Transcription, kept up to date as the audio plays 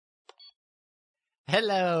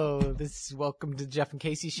Hello, this is Welcome to Jeff and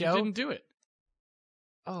Casey Show. You didn't do it.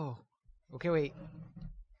 Oh, okay, wait.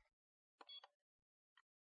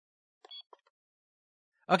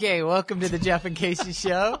 Okay, welcome to the Jeff and Casey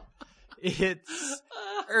Show. It's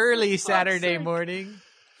early Saturday morning,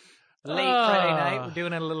 late Friday night. We're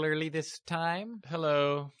doing it a little early this time.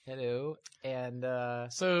 Hello. Hello. And,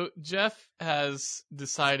 So Jeff has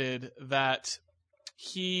decided that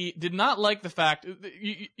he did not like the fact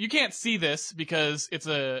you can't see this because it's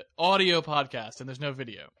a audio podcast and there's no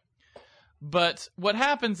video. But what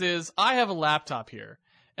happens is I have a laptop here,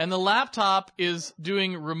 and the laptop is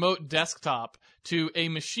doing remote desktop to a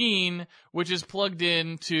machine which is plugged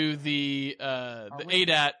into the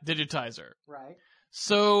ADAT digitizer. right.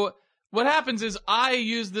 So what happens is I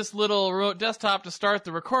use this little remote desktop to start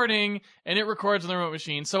the recording, and it records on the remote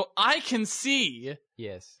machine. So I can see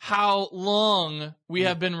Yes. how long we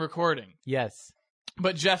have been recording, Yes.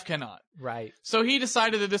 but Jeff cannot. Right. So he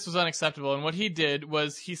decided that this was unacceptable, and what he did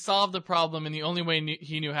was he solved the problem in the only way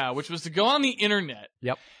he knew how, which was to go on the internet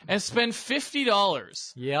Yep. and spend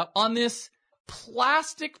 $50 Yep. on this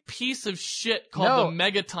plastic piece of shit called the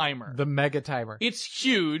Mega Timer. The Mega Timer. It's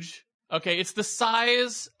huge. Okay, it's the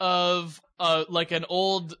size of like an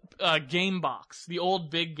old game box. The old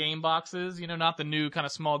big game boxes, you know, not the new kind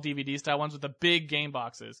of small DVD style ones with the big game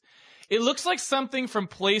boxes. It looks like something from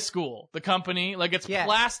Play School, the company. Like it's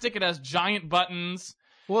plastic, it has giant buttons.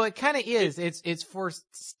 Well, it kind of is. It's for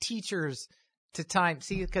teachers to time.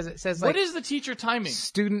 See, because it says like what is the teacher timing?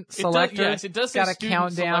 Student selector. Yes, it does say got a student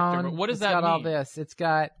countdown. selector, but what does It's that got mean? all this. It's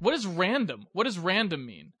got. What is random? What does random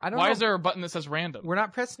mean? I don't Why know. is there a button that says random? We're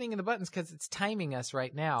not pressing the buttons because it's timing us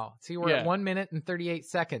right now. See, we're Yeah. at 1 minute and 38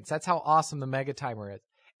 seconds. That's how awesome the Mega Timer is.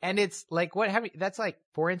 And it's like that's like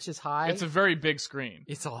 4 inches high. It's a very big screen.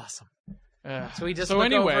 It's awesome. So we just So look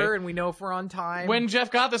anyway, over and we know if we're on time. when Jeff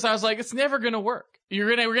got this, I was like, it's never gonna work.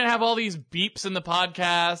 We're gonna have all these beeps in the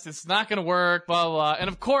podcast. It's not gonna work, blah, blah, blah. And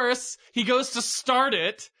of course, he goes to start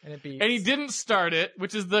it, and it beeps. and he didn't start it,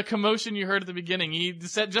 which is the commotion you heard at the beginning. He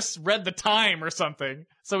just read the time or something.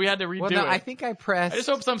 So we had to redo Well, no, it. I think I pressed. I just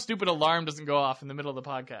hope some stupid alarm doesn't go off in the middle of the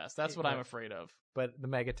podcast. That's what I'm afraid of. But the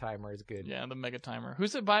Mega Timer is good. Yeah, the Mega Timer.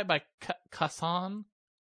 Who's it by Kasan?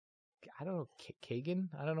 I don't know. Kagan?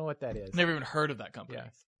 I don't know what that is. Never even heard of that company.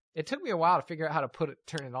 Yes. It took me a while to figure out how to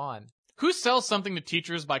turn it on. Who sells something to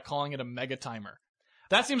teachers by calling it a Mega Timer?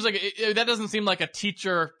 That seems like that doesn't seem like a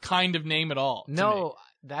teacher kind of name at all. to me. No,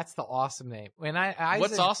 that's the awesome name. When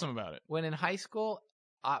What's awesome about it? When in high school,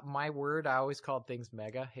 I always called things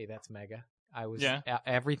mega. Hey, that's mega.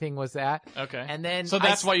 Everything was that. Okay. And then so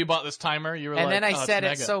that's why you bought this timer. You were and like, then I oh, said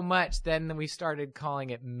it's it mega. so much, then we started calling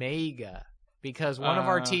it mega because one of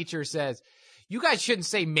our teachers says, "You guys shouldn't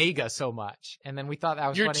say mega so much." And then we thought that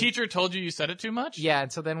was Your funny. teacher told you said it too much? Yeah,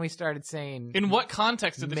 and so then we started saying. In what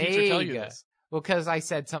context did the teacher tell you mega. this? Well, because I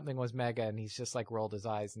said something was mega, and he's just like rolled his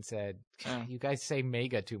eyes and said, Oh. "You guys say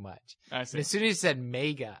mega too much." I see. And as soon as he said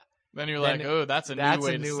mega, Then you're like, oh, that's a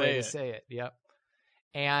new way to say it. Yep.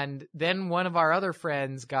 And then one of our other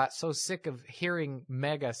friends got so sick of hearing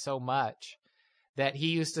mega so much that he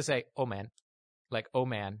used to say, "Oh man," like "oh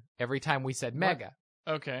man," every time we said mega.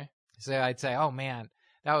 Okay. So I'd say, "Oh man,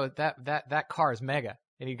 that car is mega,"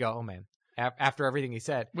 and he'd go, "Oh man," after everything he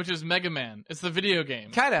said. Which is Mega Man. It's the video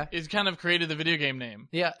game. Kinda. It kind of created the video game name.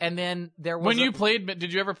 Yeah, and then there was When you played,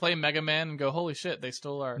 did you ever play Mega Man and go, holy shit, they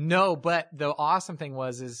stole our... No, but the awesome thing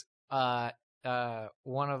was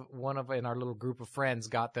one of in our little group of friends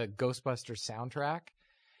got the Ghostbusters soundtrack,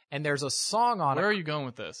 and there's a song on it. Where are you going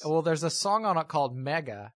with this? Well, there's a song on it called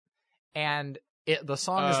Mega, and the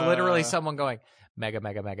song is literally someone going mega,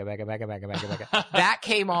 mega, mega, mega, mega, mega, mega, mega. That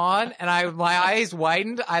came on, and my eyes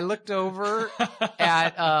widened. I looked over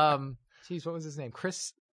at geez, what was his name?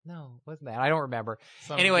 Chris? No, wasn't that? I don't remember.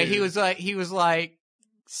 Anyway, dude. he was like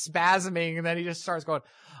spasming, and then he just starts going,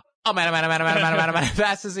 "Oh man, man, man, man, man, man, man,"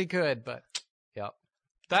 fast as he could. But yep.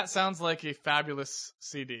 That sounds like a fabulous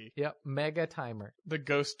CD. Yep, Mega Timer. The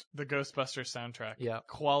Ghostbusters soundtrack. Yep.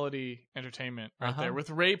 Quality entertainment right Uh-huh. there with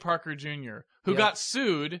Ray Parker Jr., who Yep. got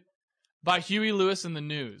sued by Huey Lewis and the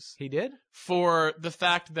News He did? for the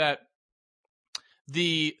fact that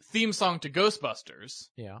the theme song to Ghostbusters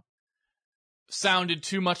Yeah. sounded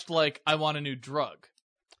too much like I Want a New Drug.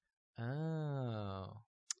 Oh,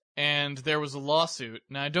 And there was a lawsuit.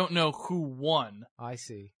 Now, I don't know who won. I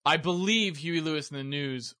see. I believe Huey Lewis and the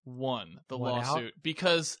News won the Won out? lawsuit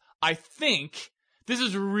because I think this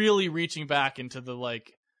is really reaching back into the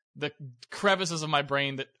crevices of my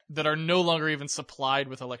brain that are no longer even supplied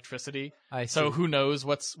with electricity. I see. So who knows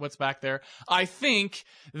what's back there. I think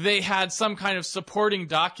they had some kind of supporting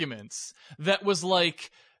documents that was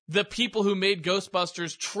like the people who made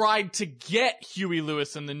Ghostbusters tried to get Huey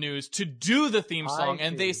Lewis and the News to do the theme song,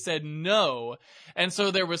 and they said no. And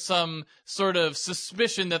so there was some sort of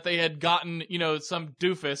suspicion that they had gotten, some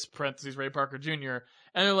doofus, parentheses, Ray Parker Jr.,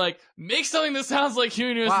 and they're like, make something that sounds like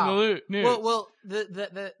Huey Lewis and the News. Well,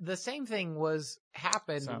 the same thing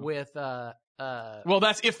happened with well,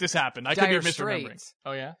 that's if this happened. I could be misremembering. Straits.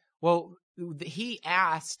 Oh yeah. Well, he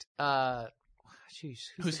asked.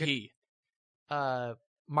 Who's he?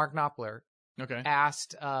 Mark Knopfler. Okay.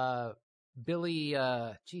 Asked Billy.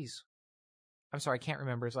 I'm sorry, I can't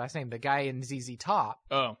remember his last name. The guy in ZZ Top.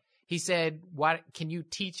 Oh. He said, "Why can you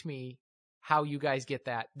teach me how you guys get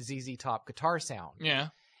that ZZ Top guitar sound?" Yeah.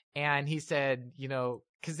 And he said,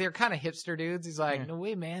 because they're kind of hipster dudes. He's like, "No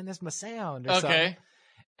way, man, that's my sound." Or okay. Something.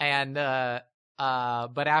 And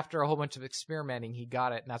but after a whole bunch of experimenting, he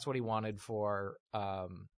got it, and that's what he wanted for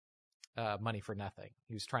Money for Nothing.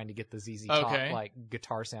 He was trying to get the ZZ Top like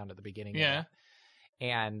guitar sound at the beginning. Yeah.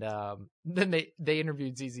 And then they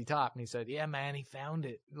interviewed ZZ Top, and he said, "Yeah, man, he found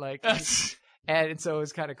it." Like, and so it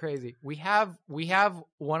was kind of crazy. We have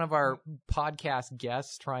one of our podcast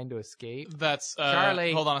guests trying to escape. That's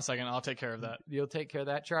Charlie. Hold on a second, I'll take care of that. You'll take care of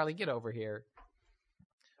that, Charlie. Get over here.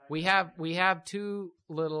 We have two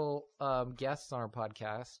little guests on our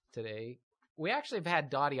podcast today. We actually have had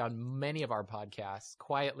Dottie on many of our podcasts,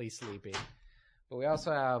 quietly sleeping. But we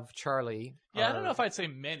also have Charlie. Yeah, I don't know if I'd say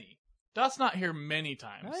many. Dot's not here many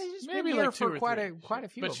times. Maybe like two or quite three. Quite a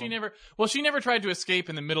few. But of she them. never tried to escape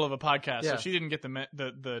in the middle of a podcast, so she didn't get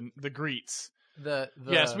the greets.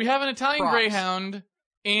 Yes, we have an Italian props. Greyhound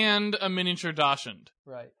and a miniature Dachshund.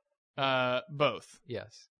 Right. Both.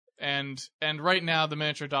 Yes. And right now the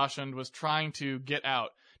miniature Dachshund was trying to get out.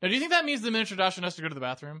 Now, do you think that means the miniature Dachshund has to go to the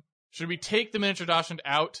bathroom? Should we take the miniature Dachshund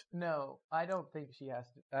out? No, I don't think she has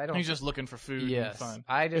to. I don't. He's just looking for food yes, and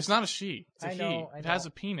fun. It's not a she. It's a he. I It has a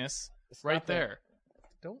penis right there.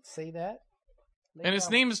 Don't say that. And its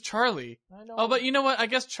name is Charlie. I know. Oh, but you know what? I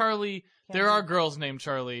guess Charlie. There are girls named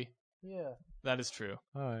Charlie. Yeah. That is true.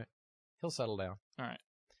 All right. He'll settle down. All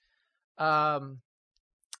right.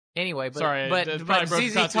 Anyway, but sorry, but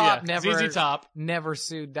ZZ Top ZZ Top never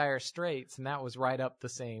sued Dire Straits, and that was right up the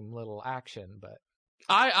same little action. But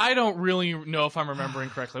I don't really know if I'm remembering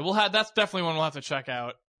correctly. That's definitely one we'll have to check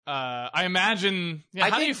out. I imagine. Yeah,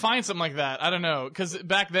 how do you find something like that? I don't know, because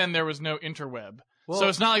back then there was no interweb. Well, so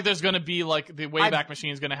it's not like there's going to be like the Wayback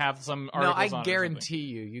Machine is going to have some articles on it. No, I guarantee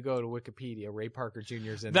you go to Wikipedia, Ray Parker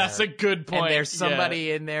Jr.'s in That's there. That's a good point. And there's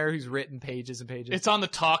somebody in there who's written pages and pages. It's on the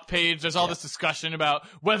talk page. There's all this discussion about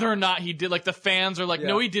whether or not he did. Like the fans are like,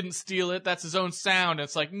 no, he didn't steal it. That's his own sound. And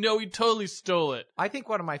it's like, no, he totally stole it. I think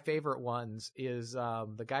one of my favorite ones is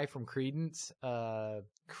the guy from Creedence.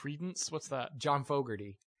 Creedence? What's that? John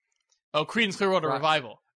Fogerty. Oh, Creedence Clearwater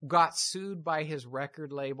Revival. Got sued by his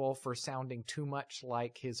record label for sounding too much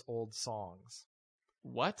like his old songs.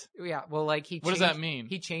 What? Yeah, well, like what does that mean?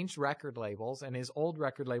 He changed record labels, and his old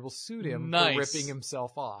record label sued him for ripping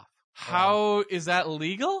himself off. How is that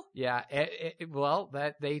legal? Yeah,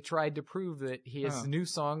 that they tried to prove that his new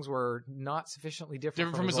songs were not sufficiently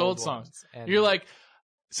different from his old songs. And you're like,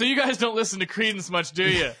 so you guys don't listen to Creedence much, do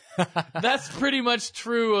you? That's pretty much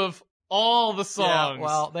true of all the songs. Yeah,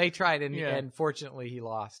 well, they tried, and fortunately he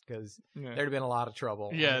lost because there'd have been a lot of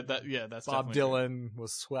trouble. Yeah, that's Bob Dylan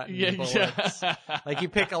was sweating bullets. Yeah. Like you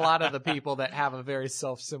pick a lot of the people that have a very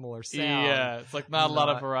self-similar sound. Yeah, it's like not a lot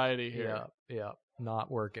of variety here. Yeah,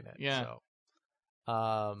 not working it. Yeah.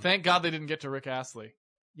 So, thank God they didn't get to Rick Astley.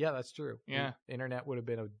 Yeah, that's true. Yeah, the internet would have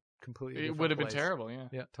been a completely. It would have been terrible. Yeah.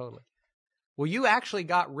 Yeah, totally. Well, you actually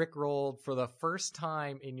got Rickrolled for the first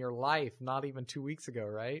time in your life, not even 2 weeks ago,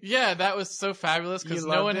 right? Yeah, that was so fabulous because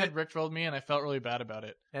no one had Rickrolled me, and I felt really bad about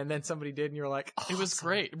it. And then somebody did, and you're like, it was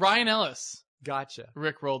great. Ryan Ellis. Gotcha.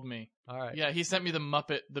 Rickrolled me. All right. Yeah, he sent me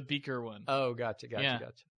the Beaker one. Oh, gotcha.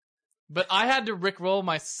 But I had to Rickroll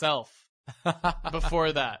myself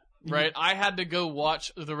before that. Right, I had to go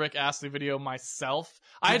watch the Rick Astley video myself.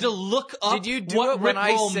 I had to look up what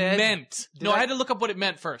Rickroll meant. I had to look up what it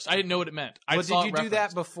meant first. I didn't know what it meant. Did you do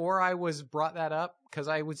that before I brought that up? Because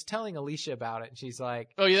I was telling Alicia about it, and she's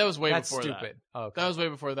like, "Oh yeah, that was way that's before stupid." that. Oh, okay. That was way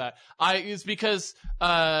before that. It's because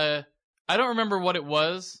I don't remember what it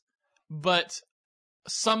was, but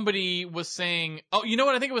somebody was saying, "Oh, you know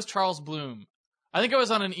what? I think it was Charles Bloom. I think I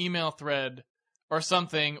was on an email thread." Or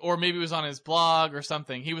something, or maybe it was on his blog or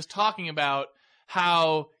something. He was talking about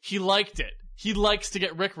how he liked it. He likes to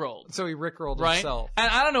get Rickrolled. So he Rickrolled himself.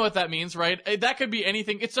 And I don't know what that means, right? That could be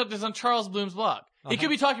anything. It's on Charles Bloom's blog. He could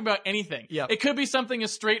be talking about anything. Yep. It could be something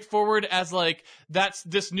as straightforward as like, that's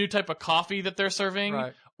this new type of coffee that they're serving.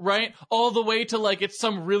 Right. right? All the way to like it's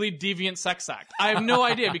some really deviant sex act. I have no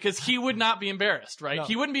idea because he would not be embarrassed, right? No.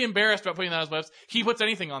 He wouldn't be embarrassed about putting that on his website. He puts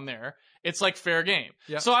anything on there. It's like fair game.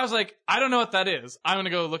 Yep. So I was like, I don't know what that is. I'm going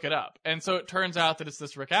to go look it up. And so it turns out that it's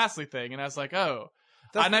this Rick Astley thing. And I was like, oh.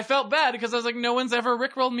 And I felt bad because I was like, no one's ever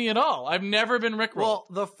Rickrolled me at all. I've never been Rickrolled. Well,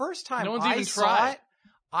 the first time No one's I even saw tried. it,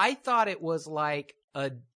 I thought it was like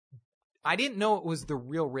I didn't know it was the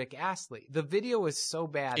real Rick Astley. The video is so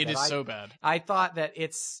bad. It is so bad. I thought that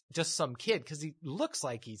it's just some kid because he looks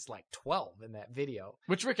like he's like 12 in that video.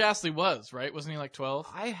 Which Rick Astley was, right? Wasn't he like 12?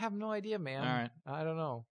 I have no idea, man. All right. I don't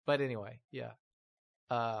know. But anyway, yeah.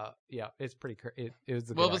 Yeah, it's pretty it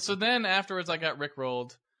was a Well, good but so then afterwards I got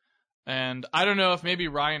Rickrolled. And I don't know if maybe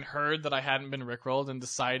Ryan heard that I hadn't been Rickrolled and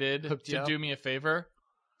decided Hooked you to up? do me a favor.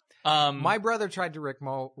 My brother tried to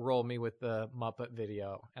roll me with the Muppet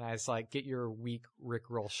video, and I was like, "Get your weak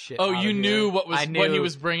Rickroll shit." Oh, out you of knew here. what he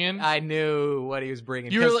was bringing? I knew what he was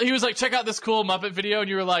bringing. He was like, check out this cool Muppet video, and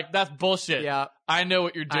you were like, that's bullshit. Yeah, I know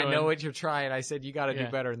what you're doing. I know what you're trying. I said, you got to Yeah.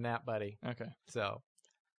 do better than that, buddy. Okay. So,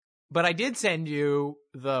 but I did send you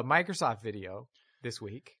the Microsoft video this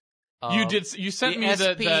week. You did. You sent the me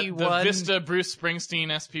the SP1 Vista Bruce Springsteen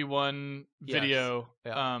SP1 video.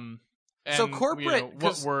 Yeah. And, So corporate- you know, what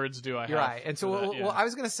 'cause words do I have? You're right. And so, for that? well, Yeah. I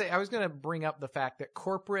was going to bring up the fact that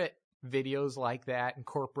corporate videos like that and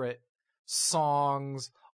corporate songs,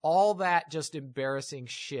 all that just embarrassing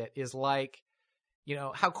shit is like, you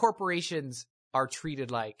know, how corporations are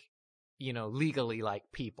treated like, you know, legally like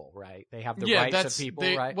people, right? They have the rights of people,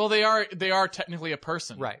 right? Well, they are technically a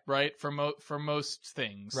person, Right. Right. For most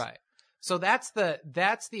things, Right. So that's the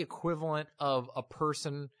equivalent of a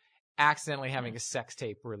person accidentally having a sex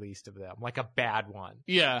tape released of them, like a bad one.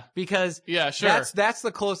 Yeah. Because Yeah. Sure. that's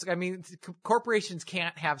the closest. I mean, corporations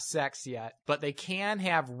can't have sex yet, but they can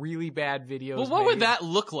have really bad videos. Well, what would made. that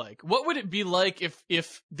look like? What would it be like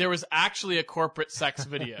if there was actually a corporate sex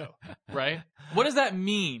video, right? What does that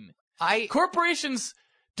mean? Corporations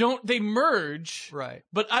they merge, Right.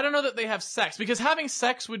 but I don't know that they have sex because having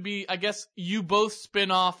sex would be, I guess, you both spin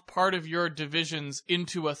off part of your divisions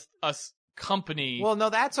into a company. Well, no,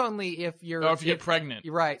 that's only if you're or if you get pregnant.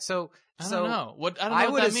 You're right. So I don't know. I don't know I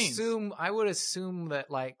what would that means. I would assume that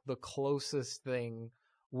like the closest thing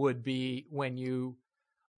would be when you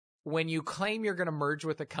claim you're going to merge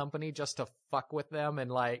with a company just to fuck with them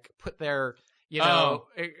and like put their, you know,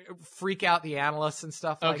 freak out the analysts and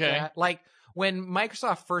stuff like Okay. that. Like when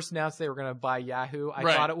Microsoft first announced they were going to buy Yahoo, I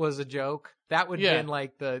Right. thought it was a joke. That would Yeah. have been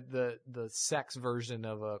like the sex version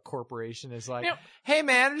of a corporation is like, Yep. hey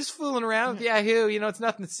man, I'm just fooling around with Yahoo. You know, it's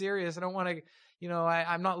nothing serious. I don't want to, you know,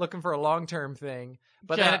 I'm not looking for a long-term thing.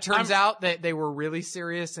 But Yeah, then it turns out that they were really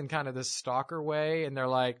serious in kind of this stalker way. And they're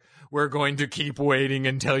like, we're going to keep waiting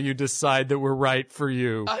until you decide that we're right for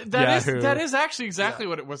you. Yahoo. That is actually exactly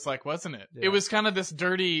what it was like, wasn't it? Yeah. It was kind of this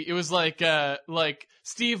dirty. It was like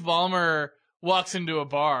Steve Ballmer walks into a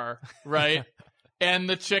bar, right? And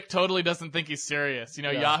the chick totally doesn't think he's serious. You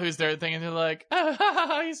know, Yeah. Yahoo's there thinking they're like,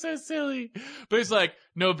 he's so silly. But he's like,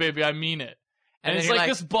 no, baby, I mean it. And then it's you're like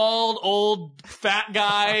this bald, old, fat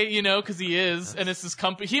guy, you know, because he is. And it's this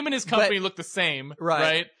company. Him and his company look the same,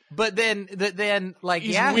 right? But then like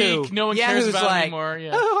He's Yahoo, weak. No one Yahoo's cares about like, him anymore.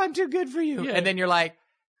 Yeah. oh, I'm too good for you. Yeah. And then you're like,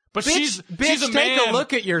 But bitch, she's a take man. a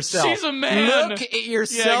look at yourself. She's a man. Look at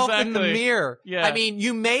yourself Yeah, in the exactly. mirror. Yeah. I mean,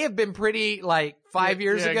 you may have been pretty like 5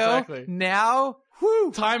 years yeah, ago. exactly. Now,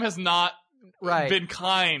 whew, Time has not right. been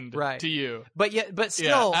kind Right. to you. But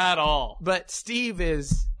still, at all. but Steve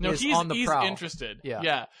is He's on the prowl. interested.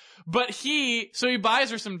 Yeah. But he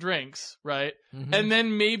buys her some drinks, right? Mhm. And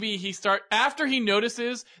then maybe after he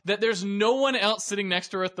notices that there's no one else sitting next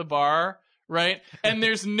to her at the bar, right? And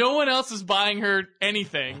there's no one else is buying her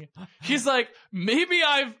anything. He's like, maybe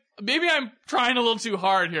I'm trying a little too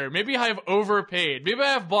hard here. Maybe I have overpaid. Maybe I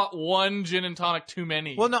have bought one gin and tonic too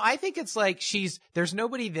many. Well, no, I think it's like there's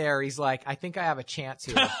nobody there. He's like, I think I have a chance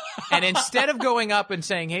here. And instead of going up and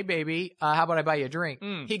saying, hey, baby, how about I buy you a drink?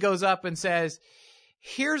 He goes up and says,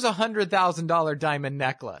 here's $100,000 diamond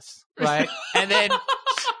necklace, right?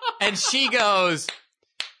 and she goes,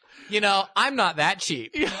 you know, I'm not that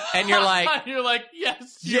cheap. And you're like,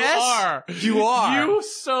 yes, yes, you are. you are. You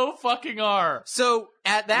so fucking are. So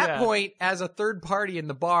at that Yeah. point, as a third party in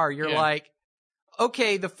the bar, you're Yeah. like,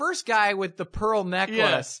 okay, the first guy with the pearl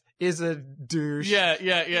necklace is a douche. Yeah.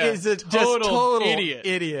 Is a total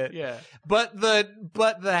idiot. Yeah. But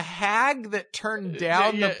the hag that turned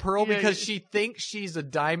down Yeah, the pearl yeah, because yeah. she thinks she's a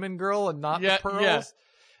diamond girl and not Yeah, the pearls. yeah.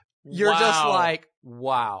 You're just Wow. like,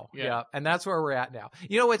 wow. Yeah. Yeah. And that's where we're at now.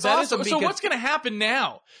 You know, it's That is- awesome so because what's going to happen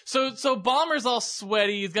now? So Ballmer's all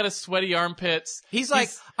sweaty. He's got his sweaty armpits. he's like,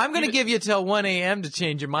 I'm going to give you till 1 a.m. to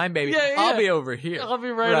change your mind, baby. Yeah, I'll yeah. be over here. I'll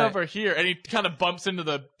be right over here. And he kind of bumps into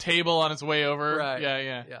the table on his way over. Right.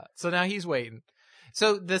 Yeah. Yeah. So now he's waiting.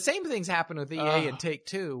 So the same things happen with EA and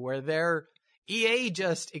Take-Two, where EA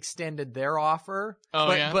just extended their offer. Oh,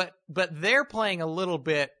 but, yeah? But they're playing a little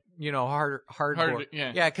bit, harder.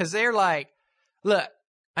 Yeah. Yeah, because they're like, look,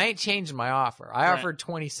 I ain't changing my offer. I Right. offered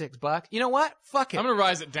 $26. You know what? Fuck it. I'm going to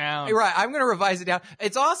rise it down. Right, I'm going to revise it down.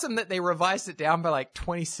 It's awesome that they revised it down by like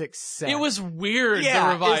 26 cents. It was weird Yeah,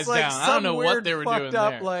 to revise it's like down. I some don't know what weird they were fucked doing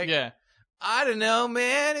up, there. like- yeah. I don't know,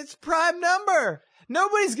 man. It's prime number.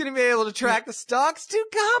 Nobody's going to be able to track the stocks. Too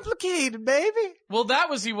complicated, baby. Well, that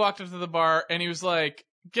was he walked up to the bar and he was like,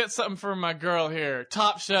 get something for my girl here,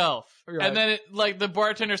 top shelf. Right. And then the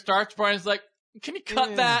bartender starts bar and is like, can you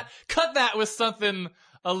cut that? Cut that with something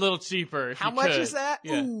a little cheaper. If How you much could." is that?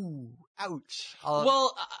 Yeah. Ooh, ouch.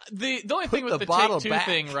 Well, the only thing put with the the bottle Take-Two back.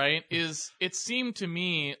 thing, right, is it seemed to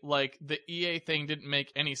me like the EA thing didn't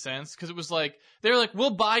make any sense because it was like, they were like,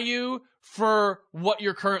 we'll buy you for what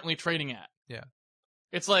you're currently trading at. Yeah.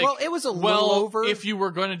 It's like, Well, it was a little over. if you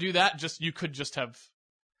were going to do that, you could just have,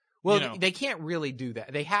 Well, you know. they can't really do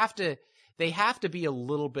that. They have to be a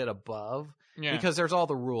little bit above yeah. because there's all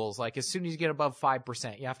the rules. Like as soon as you get above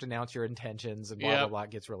 5%, you have to announce your intentions and blah, blah, Yep. blah. It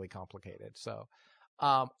gets really complicated. So,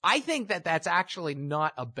 I think that that's actually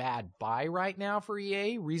not a bad buy right now for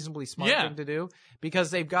EA. Reasonably smart Yeah. thing to do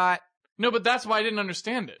because they've got, No, but that's why I didn't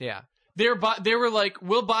understand it. yeah. They were like,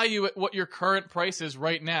 we'll buy you at what your current price is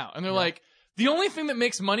right now. And they're Yeah. like, the only thing that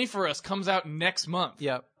makes money for us comes out next month.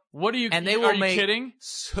 Yep. What are you, And they are will you make kidding?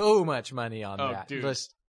 so much money on Oh, that. dude.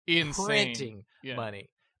 Just Insane. printing Yeah. money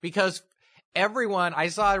because everyone, I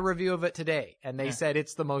saw a review of it today and they Yeah. said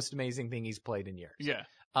it's the most amazing thing he's played in years. Yeah.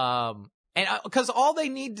 And because all they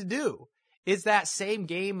need to do is that same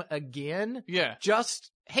game again. Yeah. Just,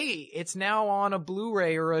 hey, it's now on a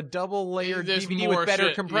Blu-ray or a double layered There's DVD more with better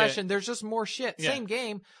shit, compression. There's just more shit. Yeah. Same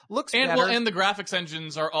game, looks And better. and the graphics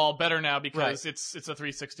engines are all better now because it's a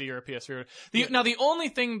 360 or a PS3. Now the only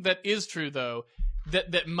thing that is true though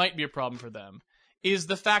that might be a problem for them is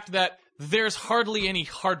the fact that there's hardly any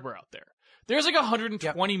hardware out there. There's like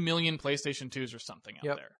 120 million PlayStation 2s or something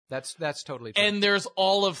out there. That's totally true. And there's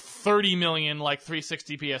all of 30 million like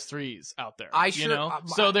 360 PS3s out there.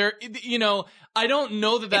 So there, I don't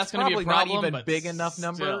know that that's it's going to be probably a problem. not even but big enough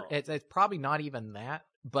number. still. It's probably not even that,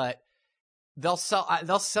 but they'll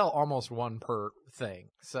sell almost one per thing.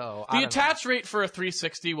 So The attach rate for a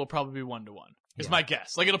 360 will probably be 1-to-1. Is Yeah. my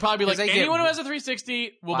guess. Like it'll probably be like 'Cause they get- anyone who has a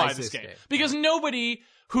 360 will buy buys this this game game. because nobody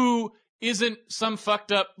who isn't some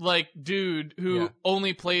fucked up like dude who Yeah.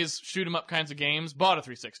 only plays shoot 'em up kinds of games bought a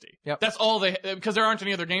 360. Yep. That's all because there aren't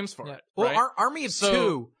any other games for Yeah. it. Well, right? Army of So-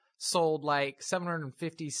 Two sold like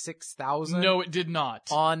 756,000. No, it did not.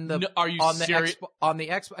 On the No, are you on the serious? on the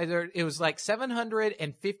X it was like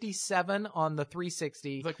 757 on the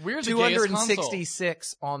 360, Like we're the gayest console.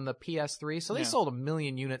 266 on the PS3. So they Yeah. sold 1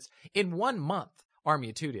 million units in 1 month. Army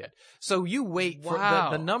of Two did. So you wait for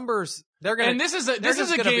Wow. the numbers. They're gonna. And this is a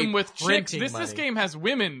just gonna game be with chicks. printing This money. game has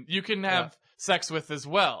women you can have sex with as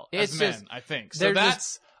well It's as men. just- I think so. they're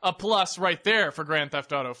That's a plus right there for Grand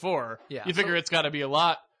Theft Auto 4. Yeah, You figure so- it's got to be a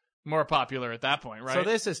lot more popular at that point, right? So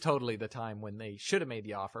this is totally the time when they should have made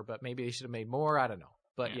the offer, but maybe they should have made more. I don't know.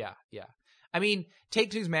 But yeah. I mean,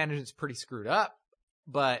 Take-Two's management's pretty screwed up,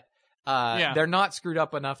 but they're not screwed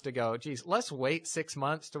up enough to go, geez, let's wait 6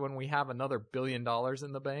 months to when we have another $1 billion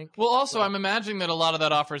in the bank. Well, also, I'm imagining that a lot of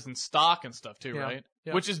that offers in stock and stuff too, Yeah, right?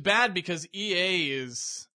 yeah. Which is bad because EA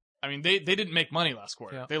is. I mean, they didn't make money last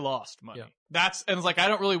quarter. Yeah. They lost money. Yeah. And it's like I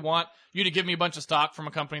don't really want you to give me a bunch of stock from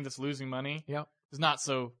a company that's losing money. Yeah. It's not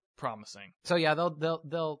so promising. So yeah, they'll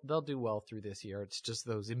do well through this year. It's just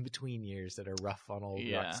those in between years that are rough on old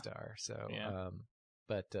Yeah. Rockstar. So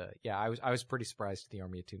Yeah. I was pretty surprised at the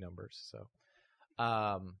Army of Two numbers. So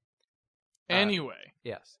Anyway,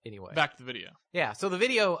 yes. Anyway, back to the video. yeah. So the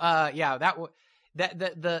video,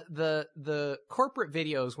 the corporate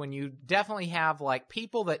videos when you definitely have like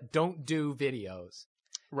people that don't do videos.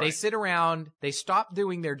 Right. They sit around, they stop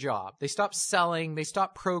doing their job. They stop selling, they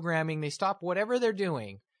stop programming, they stop whatever they're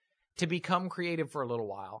doing to become creative for a little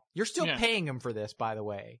while. You're still Yeah. paying them for this, by the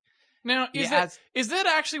way. Now, is that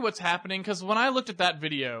actually what's happening? Because when I looked at that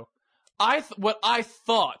video, what I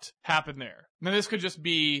thought happened there. Now, this could just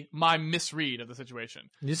be my misread of the situation.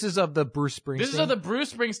 This is of the Bruce Springsteen. This is of the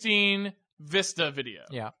Bruce Springsteen Vista video.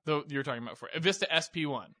 Yeah. You were talking about before. Vista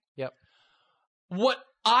SP1. Yep. what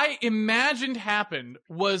I imagined happened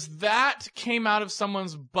was that came out of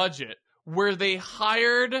someone's budget where they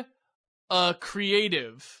hired a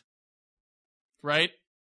creative, right?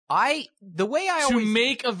 The way I to always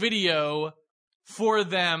make a video for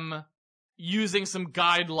them using some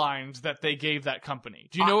guidelines that they gave that company.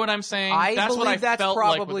 Do you know what I'm saying? That's what I that's felt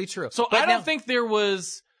probably like true. So But I now- don't think there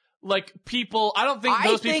was like people. I don't think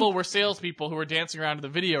those people were salespeople who were dancing around to the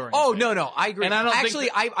video or anything. Oh no, I agree. And I don't Actually,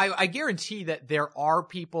 think I guarantee that there are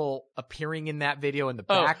people appearing in that video in the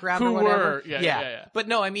background who or whatever. were yeah. But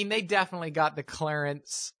no, I mean they definitely got the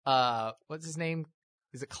Clarence. What's his name?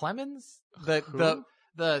 Is it Clemens?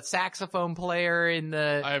 The saxophone player in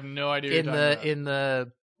the. I have no idea.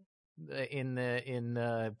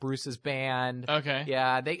 in Bruce's band. Okay.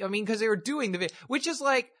 Yeah, because they were doing the video, which is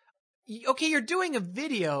like, okay, you're doing a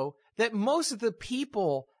video that most of the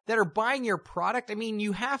people that are buying your product, I mean,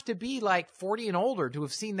 you have to be like 40 and older to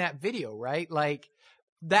have seen that video, right? Like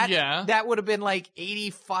that would have been like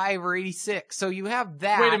 85 or 86. So you have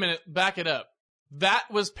that. Wait a minute, back it up. That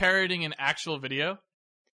was parodying an actual video?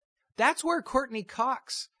 That's where Courtney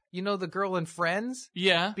Cox, you know, the girl in Friends,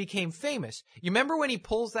 became famous. You remember when he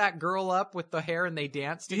pulls that girl up with the hair and they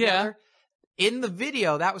dance together? Yeah. In the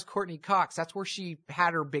video, that was Courtney Cox. That's where she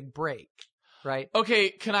had her big break, right? Okay,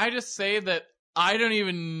 can I just say that I don't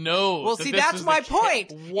even know. Well, see, that's my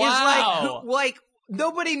point. Wow. Is like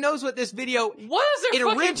nobody knows what this video. What is their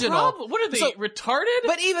fucking problem? What are they, retarded?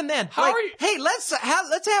 But even then, hey, let's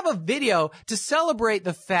have a video to celebrate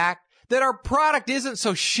the fact that our product isn't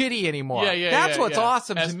so shitty anymore. That's what's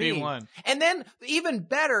awesome to me. And then even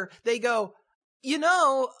better, they go,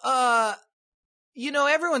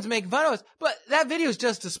 everyone's making fun of us, but that video is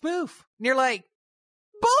just a spoof. And you're like,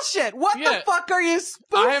 bullshit. What the fuck are you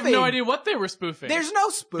spoofing? I have no idea what they were spoofing. There's no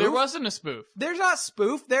spoof. There wasn't a spoof. There's not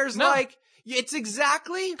spoof. There's it's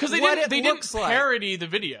exactly because they didn't parody the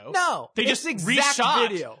video. No, they just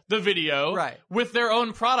reshot the video with their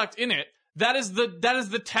own product in it. That is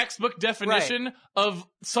the textbook definition of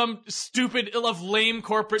some stupid, lame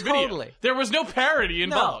corporate video. There was no parody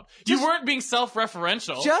involved. No, you weren't being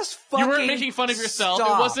self-referential. Just fucking You weren't making fun of yourself.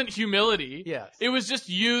 Stop. It wasn't humility. Yes. It was just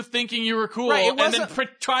you thinking you were cool and then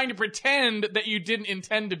trying to pretend that you didn't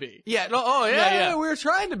intend to be. Yeah. We were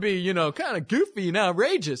trying to be, kind of goofy and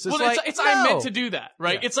outrageous. I meant to do that,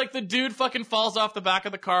 right? Yeah. It's like the dude fucking falls off the back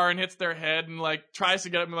of the car and hits their head and tries to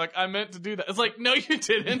get up and I meant to do that. It's like, no, you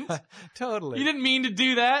didn't. Totally. You didn't mean to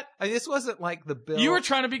do that. This wasn't like the Bill. You were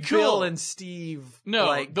trying to be cool. Bill and Steve.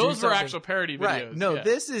 No, those were actual parody videos. Right. No,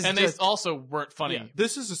 this is and just, they also weren't funny. Yeah,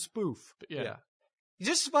 this is a spoof. Yeah. You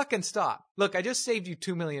just fucking stop. Look, I just saved you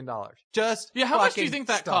 $2 million. Just how much do you think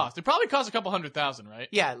that cost? It probably cost a couple $100,000, right?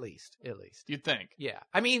 Yeah, at least. You'd think. Yeah.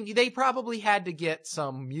 I mean, they probably had to get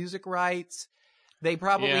some music rights. They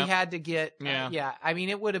probably had to get. I mean,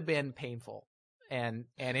 it would have been painful, and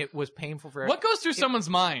it was painful for. What goes through someone's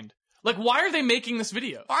mind? Why are they making this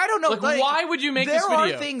video? I don't know. Why would you make this video?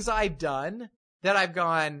 There are things I've done that I've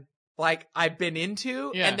gone, I've been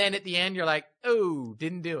into, and then at the end you're like, oh,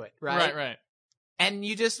 didn't do it, right? Right. And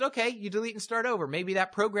you just, you delete and start over. Maybe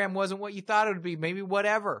that program wasn't what you thought it would be. Maybe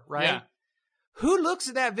whatever, right? Yeah. Who looks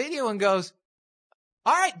at that video and goes,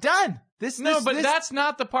 all right, done. That's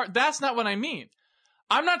not the part. That's not what I mean.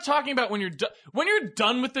 I'm not talking about when you're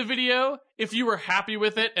done with the video. If you were happy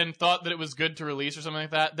with it and thought that it was good to release or something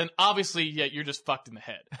like that, then obviously, you're just fucked in the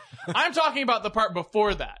head. I'm talking about the part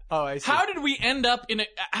before that. Oh, I see. How did we end up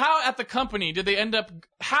how at the company did they end up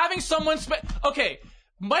having someone okay,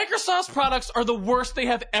 Microsoft's products are the worst they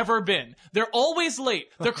have ever been. They're always late.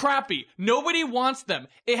 They're crappy. Nobody wants them.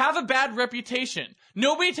 They have a bad reputation.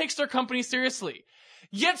 Nobody takes their company seriously.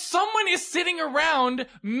 Yet someone is sitting around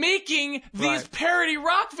making these parody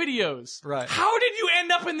rock videos. Right. How did you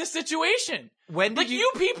end up in this situation? When did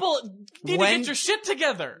you people need to get your shit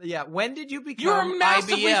together. Yeah, when did you become You're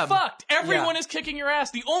massively IBM? Fucked. Everyone is kicking your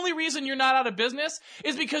ass. The only reason you're not out of business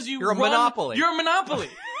is because you're a monopoly. You're a monopoly,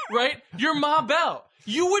 right? You're Ma Bell.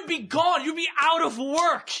 You would be gone. You'd be out of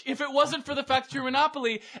work if it wasn't for the fact that you're a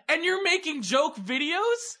monopoly. And you're making joke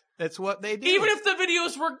videos? That's what they do. Even if the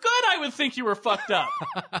videos were good, I would think you were fucked up.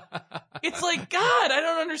 It's like, God, I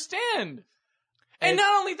don't understand. And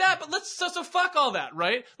not only that, but so fuck all that,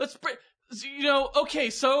 right? Okay,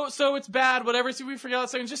 so it's bad, whatever, so we forget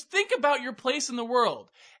that second. Just think about your place in the world.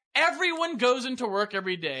 Everyone goes into work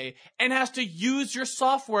every day and has to use your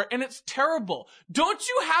software, and it's terrible. Don't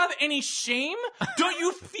you have any shame? Don't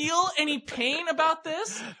you feel any pain about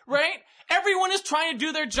this? Right? Everyone is trying to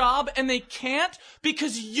do their job and they can't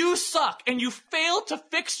because you suck and you fail to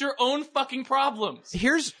fix your own fucking problems.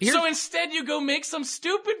 So instead you go make some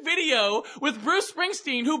stupid video with Bruce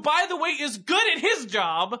Springsteen, who, by the way, is good at his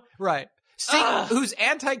job. Right. Who's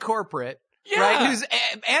anti-corporate. Yeah. Right? Who's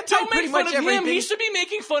anti Don't pretty make fun much of everything. him. He should be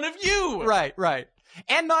making fun of you. Right.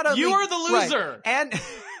 And not only you are the loser. Right. And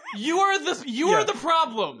you are the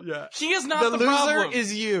problem. Yeah. He is not the loser problem.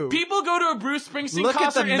 is you. People go to a Bruce Springsteen Look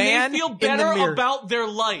concert at the and man they feel in better the mirror. about their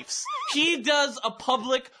lives. He does a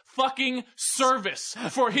public fucking service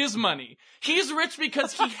for his money. He's rich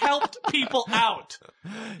because he helped people out.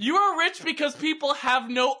 You are rich because people have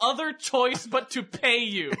no other choice but to pay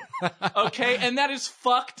you. Okay? And that is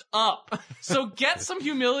fucked up. So get some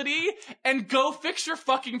humility and go fix your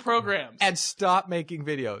fucking programs. And stop making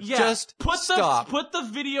videos. Yeah. Just stop.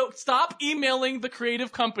 Stop emailing the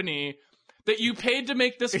creative company that you paid to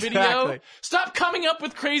make this video. Exactly. Stop coming up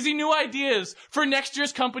with crazy new ideas for next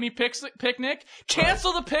year's company picnic.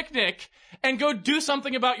 Cancel the picnic and go do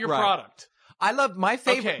something about your product. I love my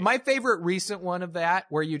favorite recent one of that,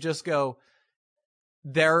 where you just go,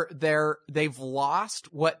 they've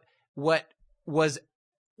lost what was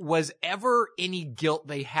ever any guilt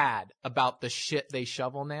they had about the shit they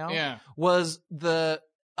shovel now. Yeah. Was the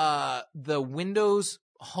Windows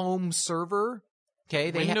home server.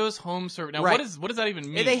 Okay, Windows home server. Now, Right. what does that even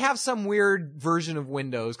mean? They have some weird version of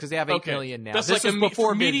Windows because they have 8 million now. That's this like was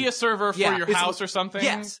before media server for your house or something?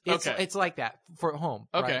 Yes, it's like that for home.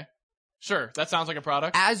 Okay. Right? Sure, that sounds like a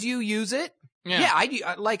product. As you use it, Yeah.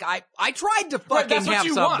 I tried to fucking that's what have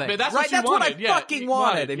you something. want, but that's right, what you that's wanted. what I Yeah, fucking you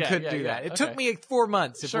wanted wanted. and Yeah, couldn't yeah, do yeah. that. It Okay. took me 4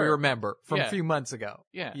 months, if Sure. we remember, from Yeah. a few months ago.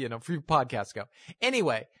 Yeah. A few podcasts ago.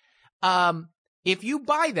 Anyway, if you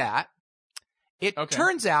buy that, it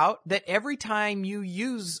turns out that every time you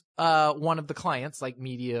use one of the clients, like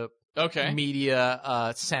Media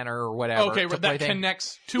Center or whatever, Okay, that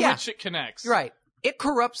connects to which it connects. Right. It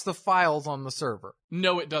corrupts the files on the server.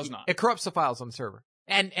 No, it does not. It corrupts the files on the server.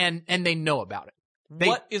 And they know about it.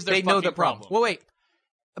 What is their they know fucking the problem? Well, wait.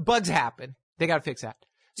 Bugs happen. They got to fix that.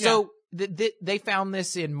 So they found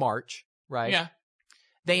this in March, right? Yeah.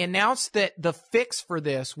 They announced that the fix for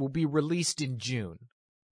this will be released in June.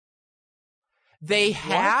 They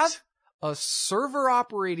have a server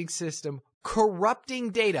operating system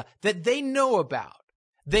corrupting data that they know about.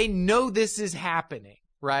 They know this is happening,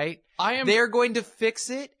 right? They're going to fix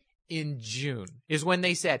it in June, is when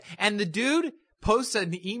they said. And the dude posted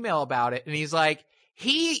an email about it, and he's like,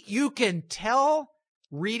 you can tell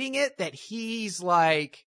reading it that he's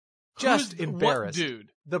like just embarrassed. What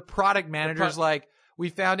dude? The product manager's like, we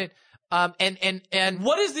found it. And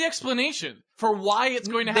what is the explanation for why it's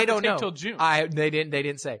going to have to take till June? They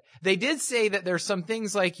didn't say. They did say that there's some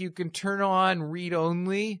things like you can turn on read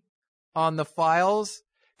only on the files,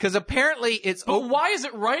 because apparently it's. But why is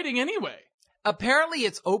it writing anyway? Apparently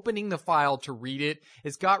it's opening the file to read it.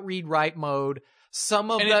 It's got read write mode.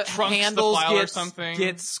 Some of the handles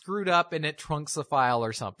get screwed up and it trunks the file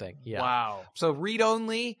or something. Yeah. Wow. So read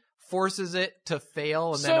only forces it to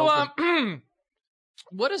fail and then open.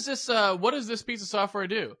 What does this piece of software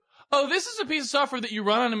do? Oh, this is a piece of software that you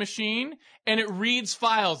run on a machine and it reads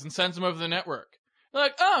files and sends them over the network. They're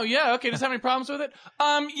like, oh yeah, okay, does it have any problems with it?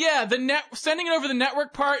 Yeah, sending it over the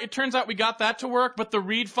network part, it turns out we got that to work, but the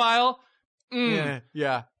read file,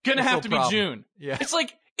 yeah. Gonna have to be June. Yeah. It's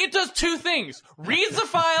like, it does two things. Reads the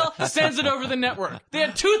file, sends it over the network. They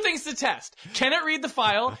had two things to test. Can it read the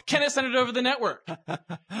file? Can it send it over the network?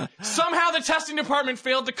 Somehow the testing department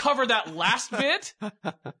failed to cover that last bit.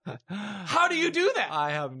 How do you do that?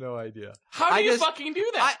 I have no idea. How do you fucking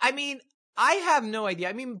do that? I mean, I have no idea.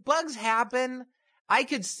 I mean, bugs happen. I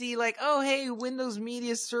could see like, oh, hey, Windows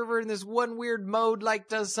Media Server in this one weird mode like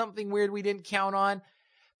does something weird we didn't count on.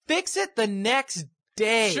 Fix it the next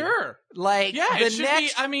day. Sure. Like, yeah, the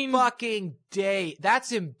next fucking day.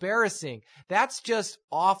 That's embarrassing. That's just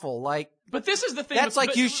awful. Like, but this is the thing. That's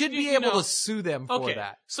like, you should be able to sue them for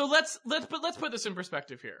that. So let's put this in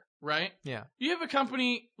perspective here, right? Yeah. You have a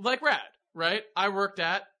company like Rad, right? I worked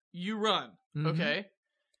at, you run, okay?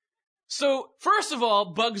 So, first of all,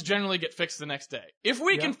 bugs generally get fixed the next day. If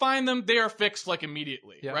we can find them, they are fixed like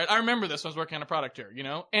immediately, right? I remember this when I was working on a product here, you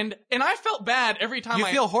know? And I felt bad every time you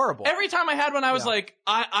feel horrible. Every time I had one, I was like,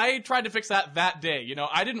 I tried to fix that day, you know?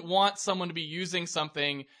 I didn't want someone to be using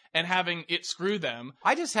something and having it screw them.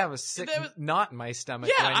 I just have a sick knot in my stomach.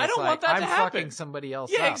 Yeah, I don't want that to happen. I'm fucking somebody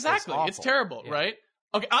else Yeah, up. exactly. It's terrible, right?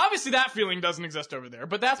 Okay, obviously that feeling doesn't exist over there,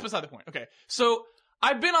 but that's beside the point. Okay, so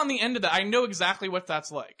I've been on the end of that. I know exactly what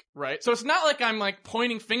that's like, right? So it's not like I'm like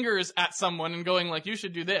pointing fingers at someone and going like, you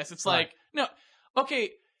should do this. It's like, no,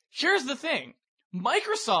 okay, here's the thing.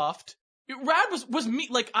 Microsoft, Rad was me.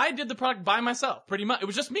 Like, I did the product by myself, pretty much. It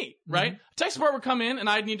was just me, right? Tech support would come in and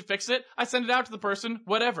I'd need to fix it. I send it out to the person,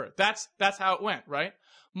 whatever. That's how it went, right?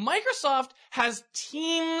 Microsoft has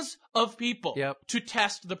teams of people to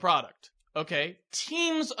test the product, okay?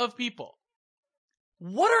 Teams of people.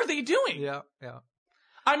 What are they doing? Yeah.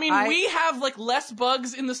 I mean, we have like less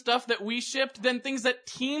bugs in the stuff that we shipped than things that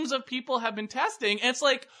teams of people have been testing. And it's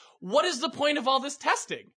like, what is the point of all this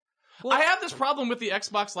testing? Well, I have this problem with the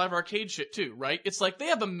Xbox Live Arcade shit too, right? It's like they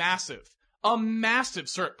have a massive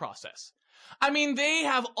cert process. I mean, they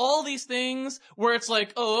have all these things where it's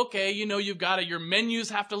like, oh, okay, you know, you've got your menus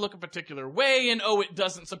have to look a particular way, and oh, it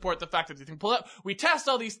doesn't support the fact that you can pull out. We test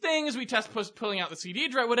all these things. We test pulling out the CD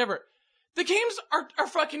drive, whatever. The games are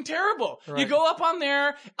fucking terrible. Right. You go up on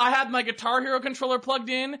there. I had my Guitar Hero controller plugged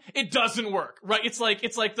in. It doesn't work, right? It's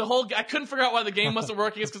like the whole. I couldn't figure out why the game wasn't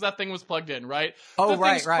working. It's because that thing was plugged in, right? Oh, the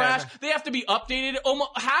things crash. They have to be updated.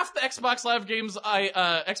 Almost half the Xbox Live games,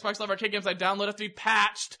 Xbox Live Arcade games I download have to be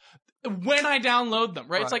patched when I download them,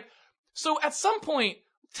 right? It's like, so at some point,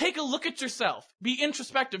 take a look at yourself. Be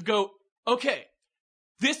introspective. Go, okay,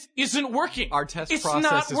 this isn't working. Our test it's process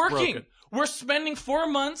not is working. Broken. We're spending 4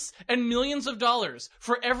 months and millions of dollars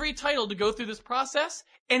for every title to go through this process,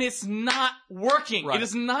 and it's not working. Right. It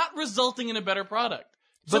is not resulting in a better product.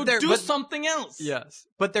 So do something else. Yes.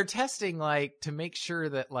 But they're testing, like, to make sure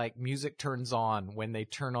that, like, music turns on when they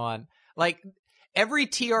turn on. Like, every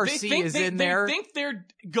TRC is in there. They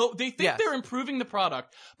think they're improving the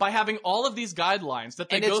product by having all of these guidelines that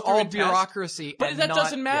they and go it's through all and bureaucracy. But that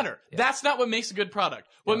doesn't matter. That's not what makes a good product.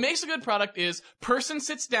 What makes a good product is person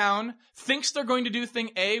sits down, thinks they're going to do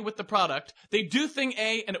thing A with the product. They do thing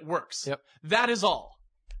A and it works. Yep. That is all.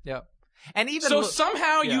 Yep. And even so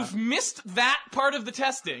somehow you've missed that part of the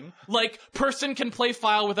testing, like person can play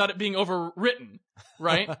file without it being overwritten,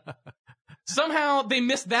 right? Somehow they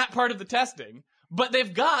missed that part of the testing. But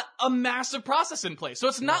they've got a massive process in place. So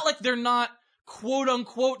it's not like they're not quote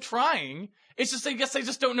unquote trying. It's just, I guess they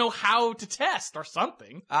just don't know how to test or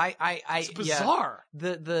something. It's bizarre.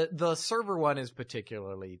 Yeah. The server one is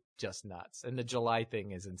particularly just nuts. And the July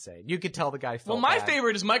thing is insane. You could tell the guy felt my bad.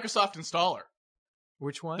 favorite is Microsoft Installer.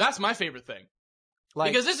 Which one? That's my favorite thing.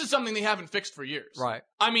 Because this is something they haven't fixed for years. Right.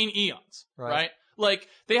 I mean, eons. Right? Like,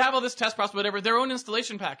 they have all this test process, whatever, their own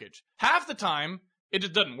installation package. Half the time, it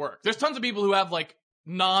just doesn't work. There's tons of people who have, like,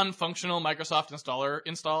 non-functional Microsoft installer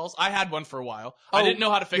installs. I had one for a while. I didn't know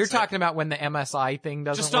how to fix it. You're talking about when the MSI thing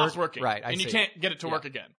doesn't work? Just stops working. Right, and you can't get it to work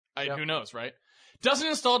again. Who knows, right? Doesn't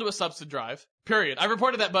install to a substance drive, period. I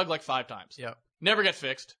reported that bug like 5 times. Yep. Never gets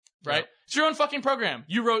fixed, right? It's your own fucking program.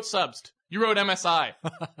 You wrote subst. You wrote MSI.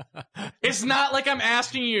 It's not like I'm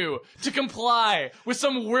asking you to comply with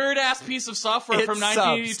some weird-ass piece of software from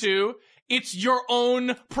 1982. It's your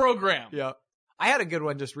own program. Yep. I had a good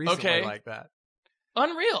one just recently like that.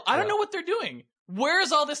 Unreal. I don't know what they're doing. Where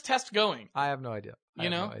is all this test going? I have no idea. I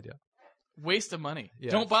have no idea. Waste of money.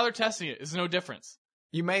 Yes. Don't bother testing it. There's no difference.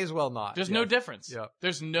 You may as well not. There's no difference. Yep.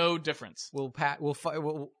 There's no difference.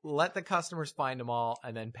 We'll let the customers find them all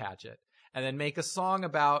and then patch it. And then make a song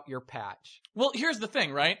about your patch. Well, here's the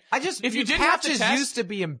thing, right? If you didn't have to test, used to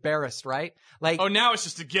be embarrassed, right? Like, oh, now it's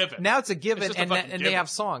just a given. Now it's a given, and they have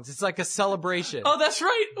songs. It's like a celebration. Oh, that's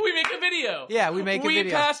right. We make a video. Yeah, we make a video. We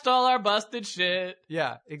patched all our busted shit.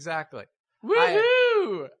 Yeah, exactly.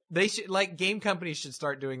 Woohoo! They should, like, game companies should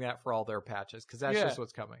start doing that for all their patches because that's just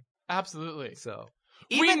what's coming. Absolutely. So.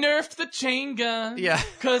 We nerfed the chain gun. Yeah.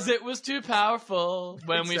 Because it was too powerful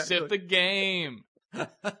when we shipped the game.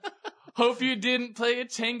 Hope you didn't play a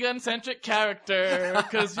chain gun centric character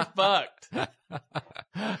because you fucked.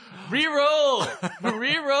 Reroll,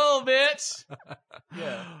 bitch.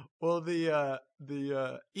 Yeah. Well, the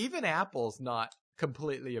even Apple's not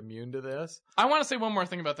completely immune to this. I want to say one more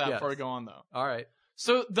thing about that before we go on, though. All right.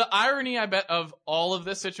 So the irony, I bet, of all of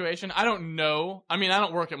this situation, I don't know. I mean, I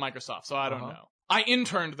don't work at Microsoft, so I don't know. I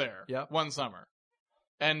interned there one summer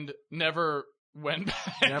and never went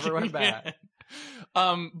back. Never went back.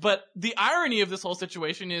 But the irony of this whole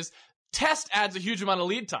situation is test adds a huge amount of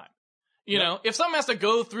lead time. You know, if someone has to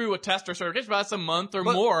go through a test or certification, that's a month or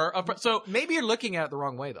more. So maybe you're looking at it the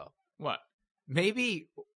wrong way, though. What? Maybe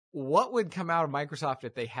what would come out of Microsoft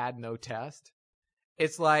if they had no test?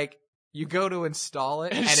 It's like you go to install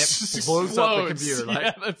it and it blows up the computer.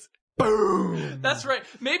 Like, boom. That's right.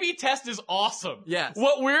 Maybe test is awesome. Yes.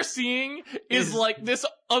 What we're seeing is like this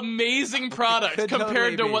amazing product Could compared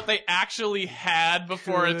totally to be. what they actually had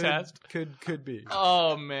before a test. Could be.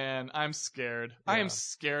 Oh man, I'm scared. I Yeah. am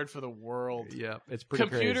scared for the world. Yeah, it's pretty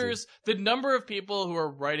Computers, the number of people who are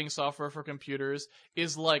writing software for computers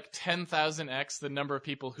is like 10,000x the number of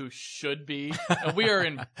people who should be. And we are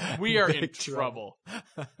in Big trouble.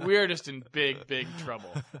 We are just in big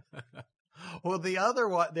trouble. Well, the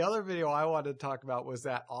other video I wanted to talk about was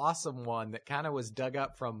that awesome one that kind of was dug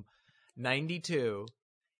up from 92,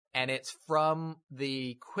 and it's from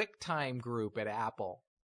the QuickTime group at Apple.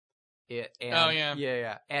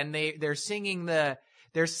 Yeah. And they're singing the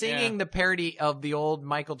parody of the old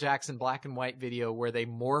Michael Jackson black and white video where they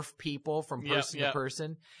morph people from person to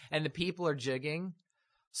person, and the people are jigging.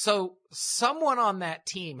 So someone on that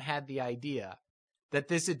team had the idea that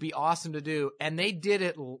this would be awesome to do, and they did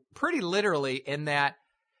it pretty literally in that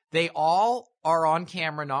they all are on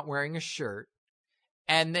camera not wearing a shirt,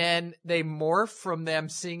 and then they morph from them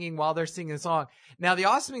singing while they're singing the song. Now, the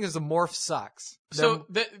awesome thing is the morph sucks. So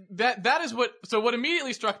that is what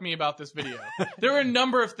immediately struck me about this video. There were a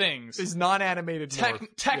number of things. Is non-animated morph.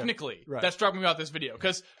 Technically, right. that struck me about this video.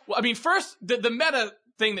 Because, I mean, first, the meta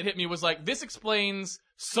thing that hit me was like, this explains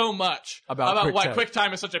so much about why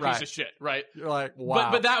QuickTime is such a piece of shit, right? You're like,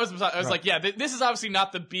 wow. But that was, I was like, yeah, this is obviously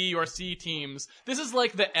not the B or C teams. This is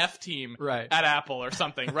like the F team at Apple or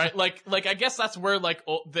something, right? like I guess that's where like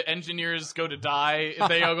the engineers go to die if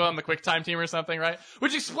they go on the QuickTime team or something, right?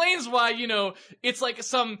 Which explains why, you know, it's like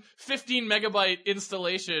some 15 megabyte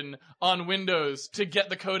installation on Windows to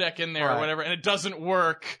get the codec in there or whatever, and it doesn't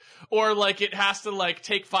work, or like it has to like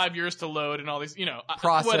take 5 years to load and all these, you know,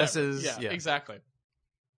 processes. Yeah, exactly.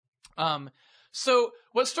 So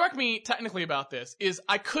what struck me technically about this is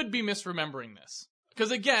I could be misremembering this. Because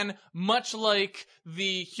again, much like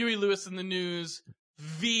the Huey Lewis in the News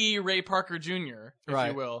v. Ray Parker Jr., if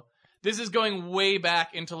you will, this is going way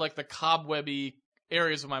back into like the cobwebby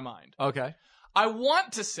areas of my mind. Okay. I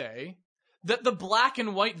want to say that the black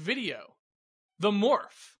and white video, the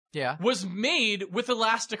morph, was made with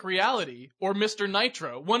Elastic Reality or Mr.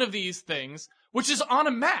 Nitro, one of these things, which is on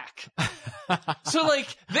a Mac. So like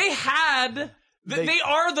they had... They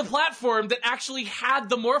are the platform that actually had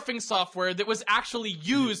the morphing software that was actually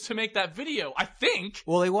used to make that video, I think.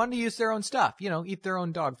 Well, they wanted to use their own stuff, you know, eat their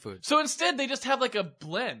own dog food. So instead, they just have like a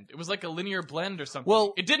blend. It was like a linear blend or something.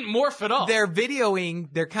 Well, it didn't morph at all. They're videoing,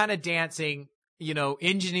 they're kind of dancing, you know,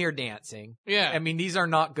 engineer dancing. Yeah. I mean, these are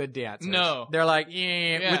not good dancers. No. They're like,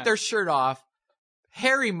 with their shirt off,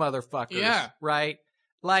 hairy motherfuckers. Yeah. Right?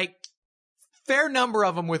 Like, fair number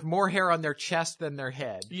of them with more hair on their chest than their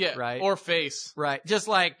head. Yeah. Right? Or face. Right. Just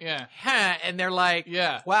like, and they're like,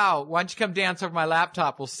 wow, why don't you come dance over my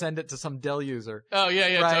laptop? We'll send it to some Dell user. Oh,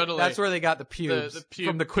 yeah, right? Totally. That's where they got the pubes.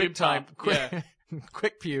 From the QuickTime.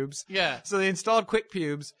 Quick pubes. Yeah. So they installed Quick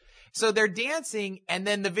Pubes. So they're dancing, and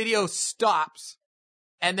then the video stops,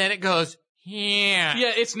 and then it goes, yeah,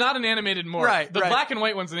 it's not an animated morph. Right. The black and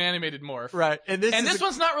white one's an animated morph. Right. And this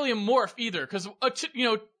one's not really a morph either, because, you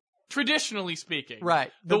know, traditionally speaking,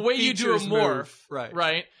 right, the way you do a morph,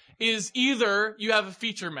 right, is either you have a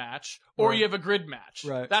feature match or you have a grid match.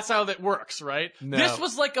 Right. That's how that works, right? No. This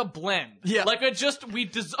was like a blend. Yeah. Like a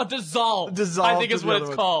dissolve. Dissolve, I think is what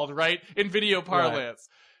it's called, right? In video parlance.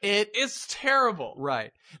 Right. It's terrible.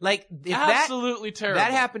 Right. Like, if absolutely terrible.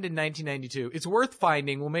 That happened in 1992. It's worth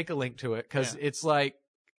finding. We'll make a link to it, because it's like,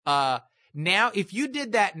 now, if you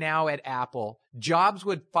did that now at Apple, Jobs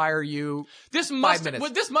would fire you. This must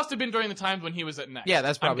have been during the times when he was at Next. Yeah,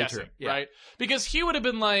 that's probably true. Yeah. Right? Because he would have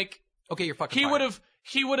been like, okay, you're fucking fired.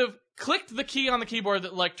 He would have clicked the key on the keyboard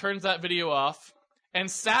that like turns that video off and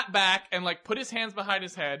sat back and like put his hands behind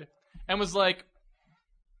his head and was like,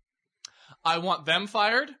 I want them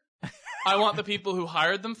fired. I want the people who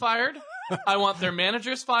hired them fired. I want their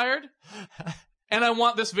managers fired. And I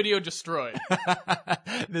want this video destroyed.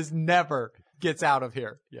 This never gets out of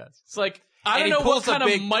here. Yes. It's like, I don't know what kind of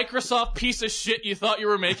Microsoft piece of shit you thought you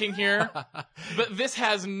were making here, but this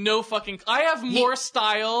has no fucking... I have more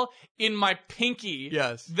style in my pinky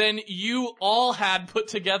than you all had put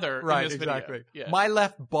together in this video. Exactly. Yeah. My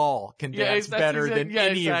left ball can dance better than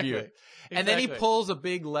any of you. And then he pulls a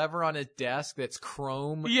big lever on his desk that's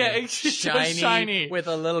chrome, shiny, with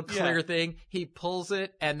a little clear thing. He pulls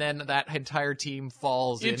it, and then that entire team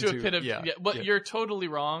falls into a pit of... But you're totally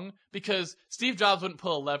wrong, because Steve Jobs wouldn't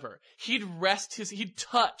pull a lever. He'd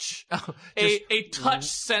touch a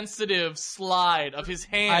touch-sensitive slide of his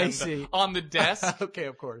hand on the desk. Okay,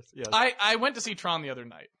 of course. Yes. I went to see Tron the other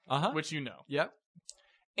night, which you know. Yep.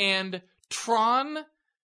 And Tron...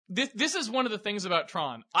 this is one of the things about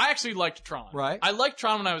Tron. I actually liked Tron. Right. I liked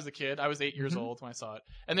Tron when I was a kid. I was 8 years old when I saw it.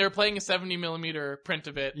 And they were playing a 70mm print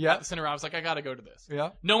of it at the cinema. I was like, I gotta go to this. Yeah.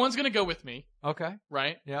 No one's gonna go with me, Okay.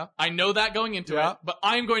 right? Yeah. I know that going into Yeah. it, but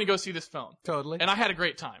I'm going to go see this film. Totally. And I had a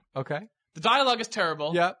great time. Okay. The dialogue is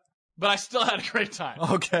terrible, Yep. but I still had a great time.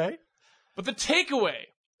 Okay. But the takeaway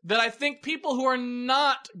that I think people who are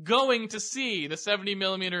not going to see the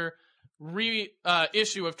 70mm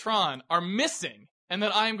issue of Tron are missing, and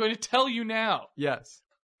that I am going to tell you now, Yes.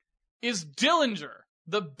 is Dillinger,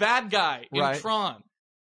 the bad guy in Right. Tron,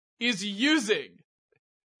 is using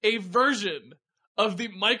a version of the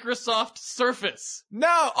Microsoft Surface.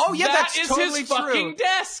 No. Oh, yeah, that's That is totally his true. fucking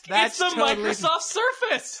desk. That's it's the totally- Microsoft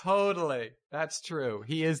Surface. Totally. That's true.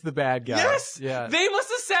 He is the bad guy. Yes. Yeah. They must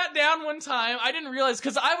have sat down one time. I didn't realize,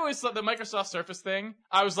 because I've always thought the Microsoft Surface thing,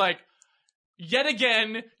 I was like, yet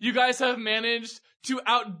again, you guys have managed to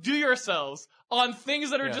outdo yourselves on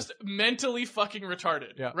things that are Yes. just mentally fucking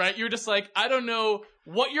retarded. Yeah. Right? You're just like, I don't know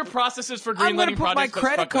what your process is for I'm going to greenlighting put my projects.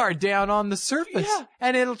 credit card down on the Surface, Yeah.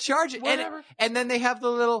 and it'll charge it. Whatever. And then they have the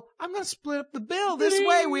little, I'm going to split up the bill this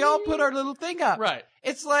way. We all put our little thing up. Right.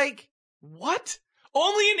 It's like, What?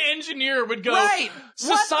 Only an engineer would go, Right. What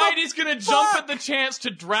society's the gonna jump fuck? at the chance to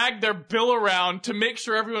drag their bill around to make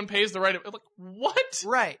sure everyone pays the right. Like, what?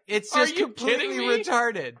 right. It's Are just you completely kidding me?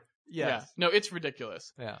 retarded. Yeah. Yes. No, it's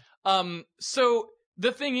ridiculous. Yeah. So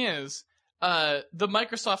the thing is, the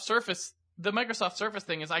Microsoft Surface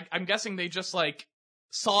thing is, I'm guessing they just like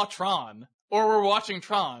saw Tron or were watching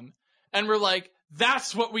Tron and were like,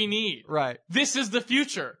 that's what we need. Right. This is the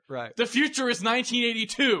future. Right. The future is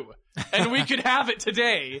 1982. And we could have it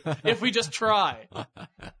today if we just try.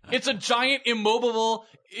 It's a giant immobile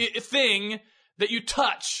thing that you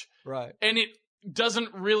touch, Right. and it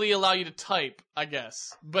doesn't really allow you to type, I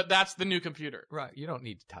guess. But that's the new computer. Right. You don't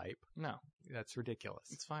need to type. No, That's ridiculous.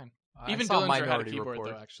 it's fine. I Even saw Dillinger had a Minority keyboard, Report.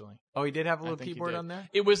 though, actually. Oh, he did have a I little think he keyboard did. on there?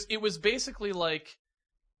 It was basically like,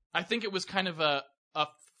 I think it was kind of a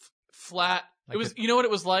flat, Like it was, you know what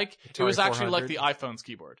it was like? It Atari was actually 400? like the iPhone's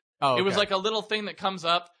keyboard. Oh, It was okay. like a little thing that comes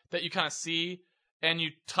up that you kind of see and you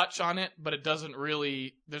touch on it, but it doesn't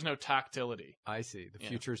really, there's no tactility. I see. The Yeah.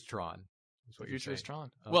 future's Tron. That's The what you're future is saying.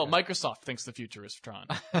 Tron. Okay. Well, Microsoft thinks the future is Tron.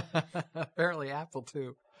 Apparently Apple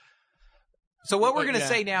too. So what we're But, going to yeah.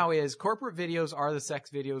 say now is corporate videos are the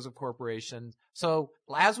sex videos of corporations. So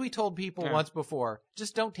as we told people Yeah. once before,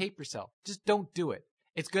 just don't tape yourself. Just don't do it.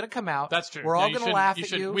 It's going to come out. That's true. We're No, all you going to shouldn't- laugh you at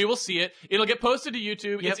shouldn't. you. We will see it. It'll get posted to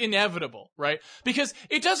YouTube. Yep. It's inevitable, right? Because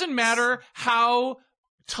it doesn't matter how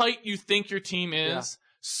tight you think your team is. Yeah.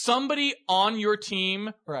 Somebody on your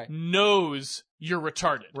team Right. knows you're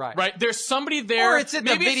retarded. Right. There's somebody there. Or it's in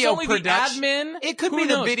the Maybe video it's only production- the admin. It could Who be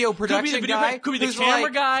the knows? video Could be the production video guy Could be the who's camera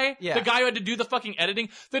like- guy. Yeah. The guy who had to do the fucking editing.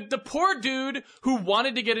 The poor dude who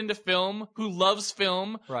wanted to get into film, who loves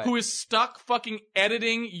film, Right. who is stuck fucking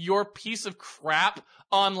editing your piece of crap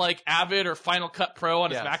on like Avid or Final Cut Pro on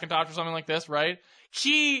his Yes. Macintosh or something like this, right?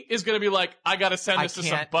 He is going to be like, I got to send I this to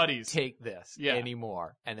some can't buddies. take this Yeah.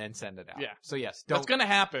 anymore and then send it out. Yeah. So yes, That's don't going to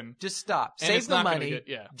happen. just stop. And Save it's the not gonna money. get-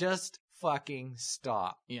 yeah. Just fucking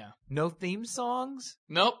stop. Yeah. No theme songs?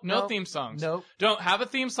 Nope. No Nope. theme songs. Nope. Don't have a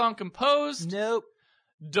theme song composed. Nope.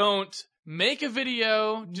 Don't make a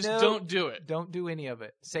video. Just Nope. don't do it. Don't do any of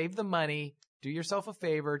it. Save the money. Do yourself a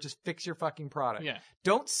favor. Just fix your fucking product. Yeah.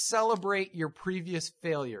 Don't celebrate your previous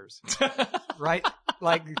failures. Right?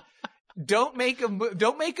 Like, don't make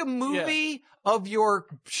a movie of your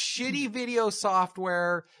shitty video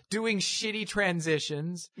software doing shitty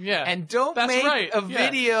transitions. Yeah. And don't That's make right. a Yeah.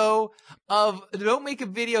 video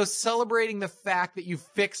celebrating the fact that you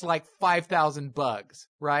fixed like 5,000 bugs,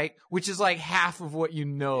 right? Which is like half of what you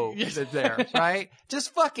know Yes. that's there, right?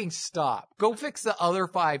 Just fucking stop. Go fix the other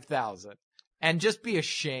 5,000 and just be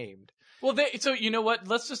ashamed. Well, so you know what?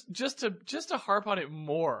 Let's just to harp on it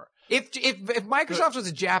more. If Microsoft was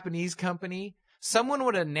a Japanese company, someone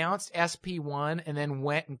would have announced SP1 and then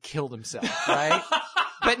went and killed himself, right?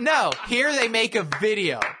 But no, here they make a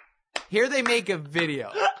video.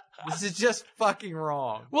 This is just fucking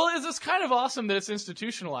wrong. Well, it's kind of awesome that it's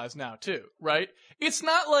institutionalized now too, right? It's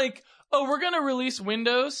not like, oh, we're going to release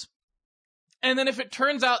Windows, and then if it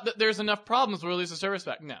turns out that there's enough problems, we'll release a service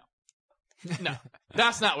pack. No,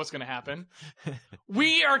 that's not what's going to happen.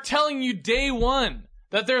 We are telling you day one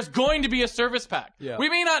that there's going to be a service pack. Yeah. We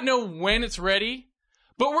may not know when it's ready,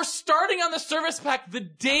 but we're starting on the service pack the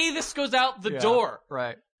day this goes out the Yeah, door,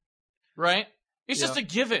 right? right? It's Yeah. just a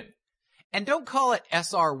given. And don't call it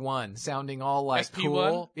SR1, sounding all like SP1?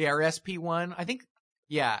 cool. Yeah, or SP1. I think.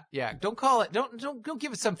 Yeah. Don't call it. Don't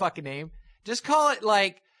give it some fucking name. Just call it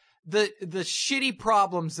like the shitty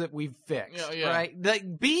problems that we've fixed, Yeah. right?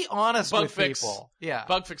 Like, be honest Bug with fix. people. Yeah.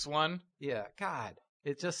 Bug fix 1. Yeah. God,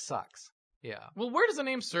 it just sucks. Yeah. Well, where does the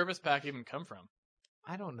name Service Pack even come from?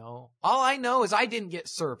 I don't know. All I know is I didn't get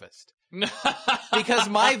serviced because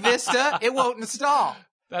my Vista, it won't install.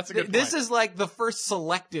 That's a good point. This is like the first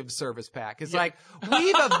selective service pack. It's like,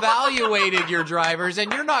 we've evaluated your drivers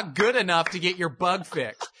and you're not good enough to get your bug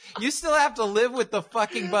fixed. You still have to live with the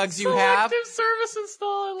fucking bugs you have. Selective service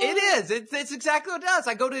install. I love It is. It's exactly what it does.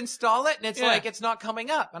 I go to install it and it's like, it's not coming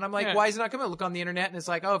up. And I'm like, why is it not coming up? Look on the internet and it's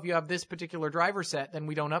like, oh, if you have this particular driver set, then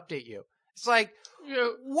we don't update you. It's like,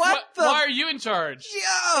 what the? Why are you in charge?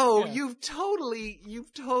 Yo, Yeah. you've totally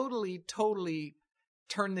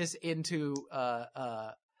turned this into,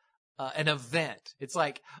 an event. It's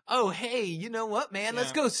like, oh, hey, you know what, man?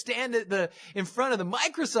 Let's go stand in front of the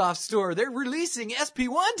Microsoft store. They're releasing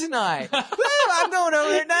SP1 tonight. Woo, I'm going over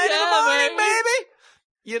there at 9 in the morning, baby.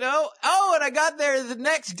 You know? Oh, and I got there the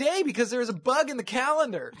next day because there was a bug in the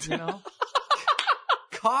calendar, you know?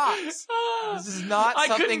 Cox. This is not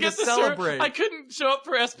something to celebrate. I couldn't show up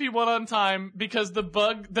for SP1 on time because the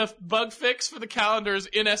bug fix for the calendar is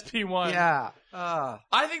in SP1. Yeah.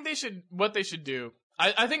 I think what they should do,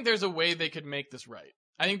 I think there's a way they could make this right.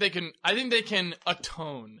 I think they can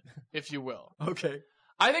atone, if you will. Okay.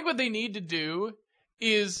 I think what they need to do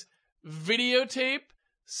is videotape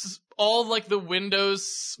all like the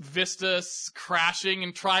Windows Vista crashing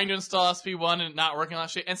and trying to install SP1 and it not working on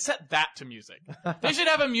shit and set that to music. They should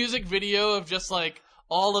have a music video of just like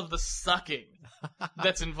all of the sucking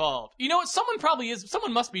that's involved. You know what?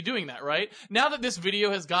 Someone must be doing that, right? Now that this video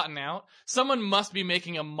has gotten out, someone must be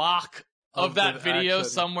making a mock of that video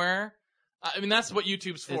somewhere. I mean, that's what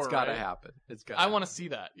YouTube's for. It's got to right? happen. I want to see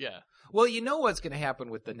that. Yeah. Well, you know what's going to happen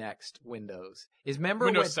with the next Windows is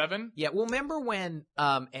Windows 7? Yeah, well, remember when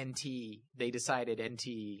NT, they decided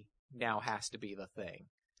NT now has to be the thing.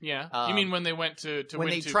 Yeah. You mean when they went to when Win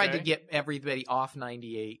they 2K? tried to get everybody off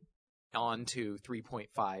 98 onto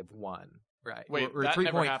 3.51, right? Wait, or that 3.5.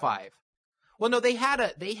 never happened. Well, no, they had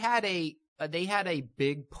a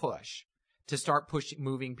big push to start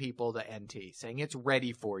moving people to NT, saying it's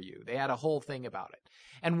ready for you. They had a whole thing about it.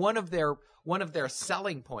 And one of their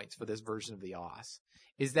selling points for this version of the OS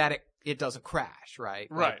is that it doesn't crash, right?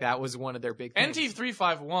 Right. Like, that was one of their big things. NT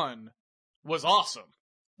 351 was awesome.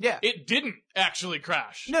 Yeah. It didn't actually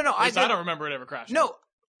crash. No, I don't remember it ever crashing. No,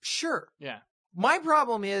 sure. Yeah. My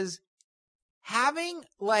problem is having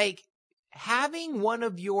one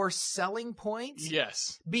of your selling points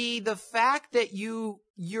Yes. be the fact that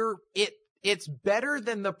it's better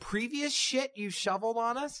than the previous shit you shoveled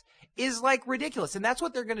on us is like ridiculous. And that's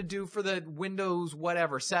what they're going to do for the Windows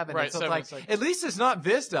 7. Right, So 7, it's like, at least it's not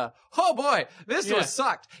Vista. Oh boy, Vista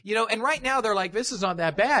sucked. You know, and right now they're like, this is not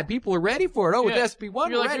that bad. People are ready for it. Oh, with SP1,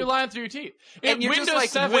 you're ready. You're lying through your teeth. And you're Windows just like,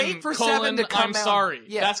 7, wait for 7 to come I'm out. sorry.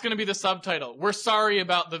 Yeah. That's going to be the subtitle. We're sorry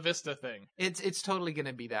about the Vista thing. It's totally going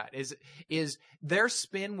to be that. Is their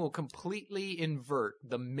spin will completely invert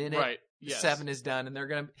the minute Yes. 7 is done,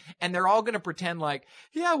 and they're all gonna pretend like,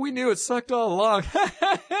 yeah, we knew it sucked all along.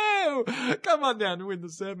 Come on down to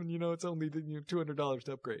Windows 7. You know, it's only $200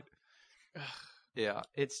 to upgrade. Yeah,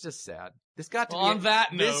 it's just sad. This got to be on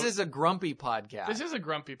that note, this is a grumpy podcast. This is a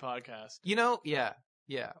grumpy podcast. You know, yeah.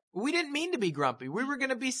 We didn't mean to be grumpy. We were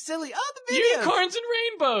gonna be silly. Oh, the video. Unicorns and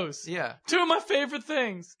rainbows. Yeah. 2 of my favorite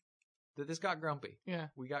things. This got grumpy. Yeah.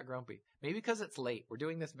 We got grumpy. Maybe because it's late. We're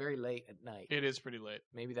doing this very late at night. It is pretty late.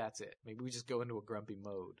 Maybe that's it. Maybe we just go into a grumpy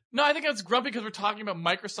mode. No, I think it's grumpy because we're talking about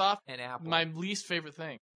Microsoft And Apple. my least favorite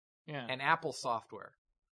thing. Yeah. And Apple software.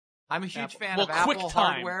 I'm a huge fan well, of Apple QuickTime,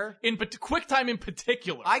 hardware. QuickTime in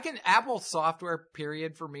particular. Apple software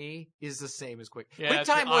period for me is the same as QuickTime. Yeah,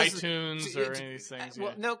 QuickTime was iTunes or any of these things.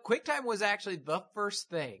 Well, no, QuickTime was actually the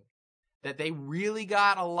first thing that they really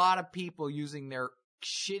got a lot of people using their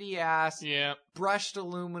shitty ass brushed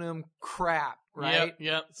aluminum crap, right?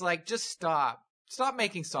 Yep. It's like, just stop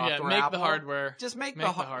making software. Yeah, make Apple. the hardware. Just make the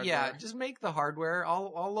hardware. Yeah, just make the hardware.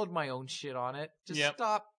 I'll load my own shit on it. Just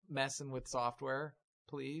stop messing with software,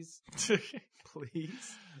 please.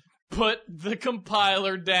 Please. Put the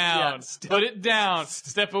compiler down. Put it down.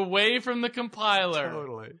 Step away from the compiler.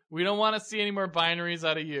 Totally. We don't want to see any more binaries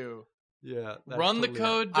out of you. Yeah. Run the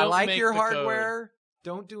code. I Don't like make your the hardware.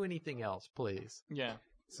 Don't do anything else, please. Yeah.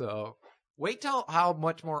 So wait till how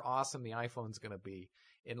much more awesome the iPhone's going to be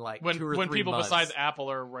in like 2 or 3 months. When people besides Apple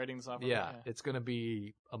are writing software. Yeah, it's going to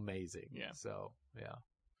be amazing. Yeah. So, yeah.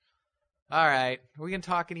 All right. Are we going to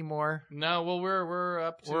talk anymore? No, well, we're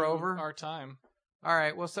up to We're over? our time. All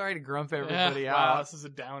right. Well, sorry to grump everybody out. Wow, this is a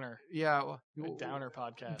downer. Yeah. A downer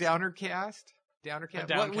podcast. Downer cast? Downercast.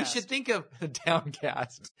 A Well, we downcast. should think of a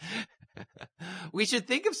downcast. We should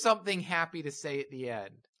think of something happy to say at the end.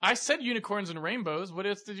 I said unicorns and rainbows. What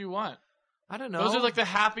else did you want? I don't know. Those are like the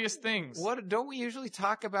happiest things. What don't we usually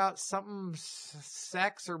talk about? Something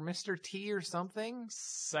sex or Mr. T or something?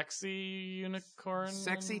 Sexy unicorn.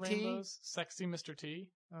 Sexy and T? rainbows? Sexy Mr. T.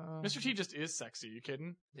 Mr. T just is sexy. You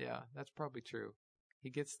kidding? Yeah, that's probably true. He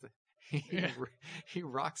gets the Yeah. he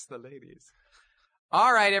rocks the ladies.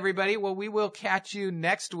 All right, everybody. Well, we will catch you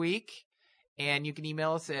next week, and you can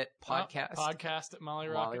email us at podcast at mollyrocket.com.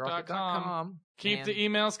 mollyrocket.com. Keep the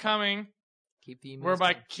emails coming. Keep the emails. Where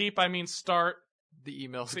by coming. keep I mean start. The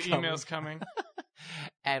emails. The coming. emails coming.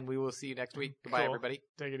 And we will see you next week. Goodbye, Cool. everybody.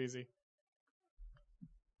 Take it easy.